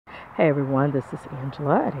Hey everyone, this is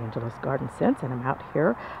Angela at Angela's Garden Sense, and I'm out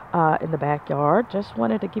here in the backyard. Just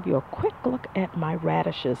wanted to give you a quick look at my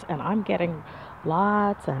radishes, and I'm getting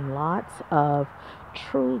lots and lots of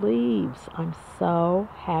true leaves. I'm so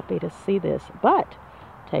happy to see this, but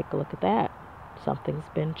take a look at that. Something's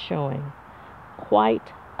been showing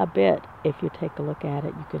quite a bit. If you take a look at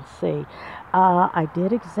it, you can see. I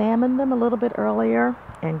did examine them a little bit earlier,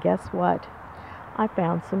 and guess what? I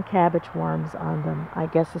found some cabbage worms on them. I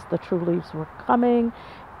guess as the true leaves were coming,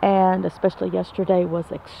 and especially yesterday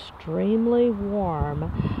was extremely warm.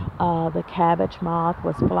 The cabbage moth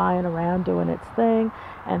was flying around doing its thing,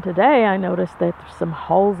 and today I noticed that there's some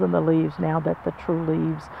holes in the leaves now that the true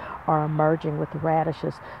leaves are emerging with the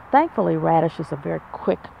radishes. Thankfully, radishes are very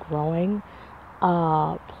quick growing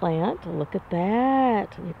plant. Look at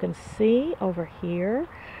that. You can see over here.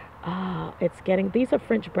 It's getting, these are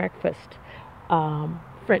French breakfast.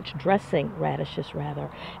 French dressing radishes rather,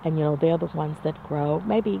 and they're the ones that grow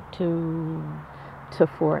maybe 2 to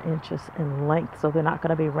 4 inches in length, so they're not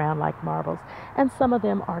going to be round like marbles, and some of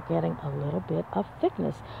them are getting a little bit of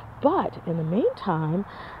thickness, but in the meantime,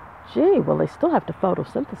 they still have to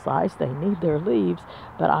photosynthesize. They need their leaves.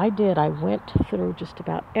 But I went through just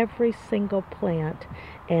about every single plant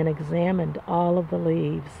and examined all of the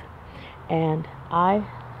leaves, and I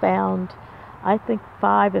found, I think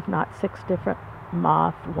 5, if not 6 different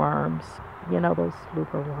moth worms, those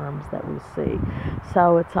looper worms that we see.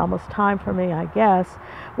 So it's almost time for me, I guess.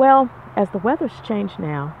 Well, as the weather's changed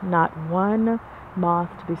now, not one moth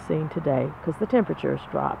to be seen today because the temperature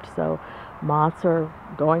has dropped. So moths are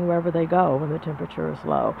going wherever they go when the temperature is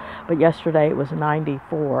low. But yesterday it was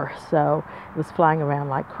 94, so it was flying around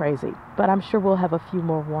like crazy. But I'm sure we'll have a few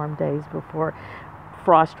more warm days before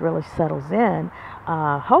frost really settles in.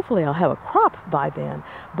 Hopefully I'll have a crop by then.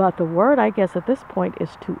 But the word, I guess, at this point is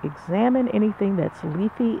to examine anything that's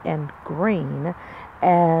leafy and green,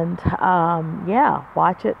 and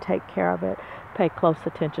watch it, take care of it, pay close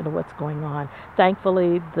attention to what's going on.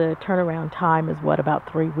 Thankfully, the turnaround time is about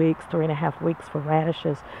 3 weeks, 3.5 weeks for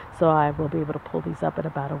radishes, so I will be able to pull these up in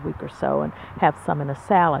about a week or so and have some in a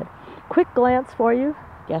salad. Quick glance for you.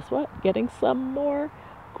 Guess what? Getting some more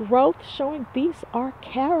growth showing. These are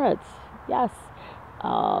carrots. Yes.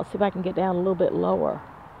 See if I can get down a little bit lower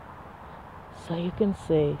so you can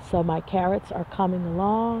see. So my carrots are coming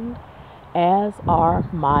along, as are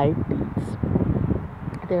my beets.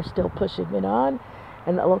 They're still pushing it on,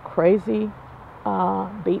 and that little crazy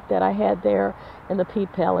beet that I had there in the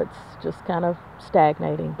peat pellets just kind of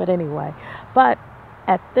stagnating. But anyway,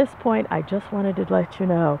 at this point I just wanted to let you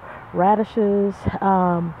know radishes,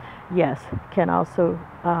 yes, can also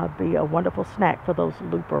be a wonderful snack for those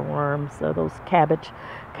looper worms, those cabbage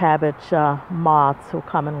moths who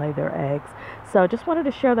come and lay their eggs. So just wanted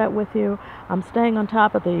to share that with you. I'm staying on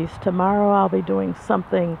top of these. Tomorrow I'll be doing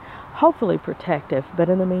something hopefully protective, but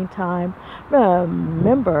in the meantime,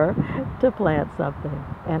 remember to plant something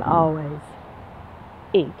and always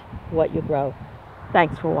eat what you grow.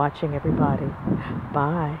 Thanks for watching, everybody.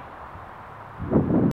 Bye.